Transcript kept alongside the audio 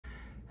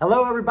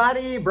Hello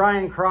everybody,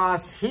 Brian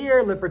Cross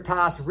here,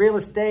 Libertas Real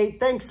Estate.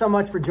 Thanks so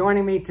much for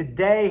joining me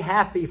today.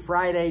 Happy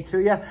Friday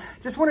to you.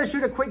 Just want to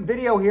shoot a quick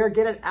video here,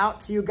 get it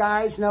out to you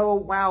guys.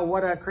 Wow,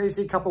 what a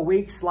crazy couple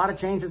weeks. A lot of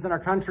changes in our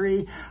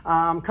country.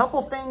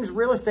 Couple things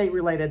real estate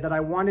related that I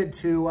wanted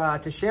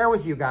to share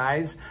with you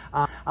guys.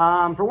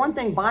 For one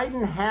thing,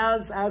 Biden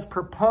has, as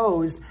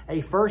proposed, a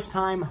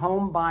first-time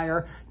home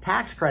buyer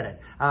tax credit.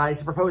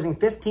 He's proposing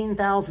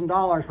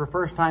 $15,000 for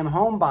first-time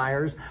home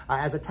buyers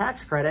as a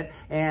tax credit,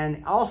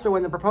 and also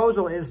in the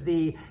proposal is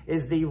the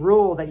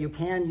rule that you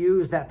can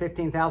use that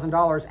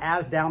 $15,000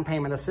 as down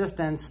payment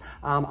assistance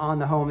on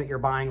the home that you're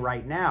buying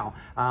right now.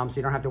 So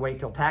you don't have to wait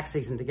till tax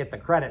season to get the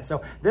credit.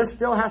 So this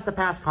still has to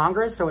pass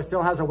Congress, so it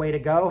still has a way to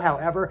go.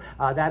 However,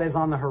 that is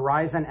on the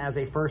horizon as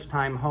a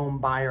first-time home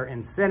buyer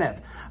incentive.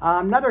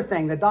 Another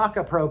thing, the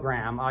DACA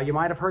program. You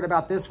might have heard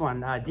about this one,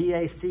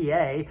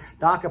 DACA,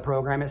 DACA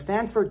program. It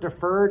stands for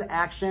Deferred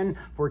Action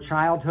for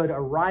Childhood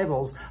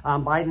Arrivals.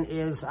 Biden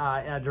is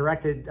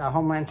directed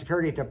Homeland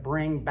Security to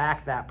bring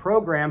back that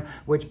program,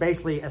 which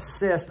basically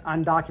assists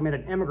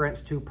undocumented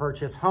immigrants to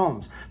purchase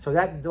homes. So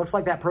that looks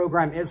like that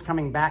program is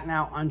coming back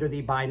now under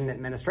the Biden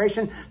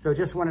administration. So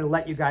just wanted to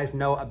let you guys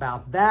know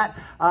about that.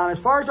 As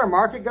far as our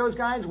market goes,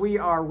 guys, we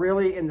are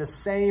really in the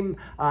same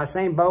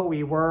boat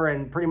we were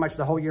in pretty much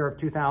the whole year of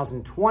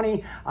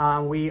 2020.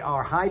 We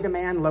are high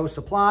demand, low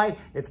supply.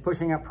 It's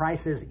pushing up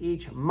prices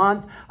each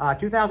month.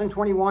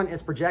 2021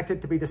 is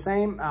projected to be the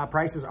same.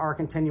 Prices are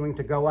continuing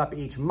to go up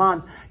each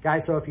month,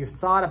 guys. So if you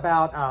thought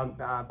about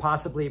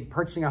possibly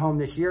purchasing a home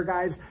this year,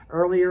 guys,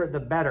 earlier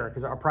the better,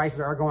 because our prices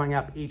are going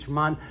up each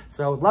month.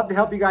 So I'd love to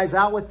help you guys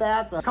out with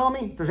that. Call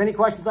me if there's any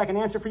questions I can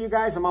answer for you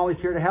guys. I'm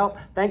always here to help.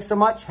 Thanks so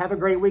much. Have a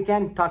great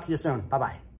weekend. Talk to you soon. Bye-bye.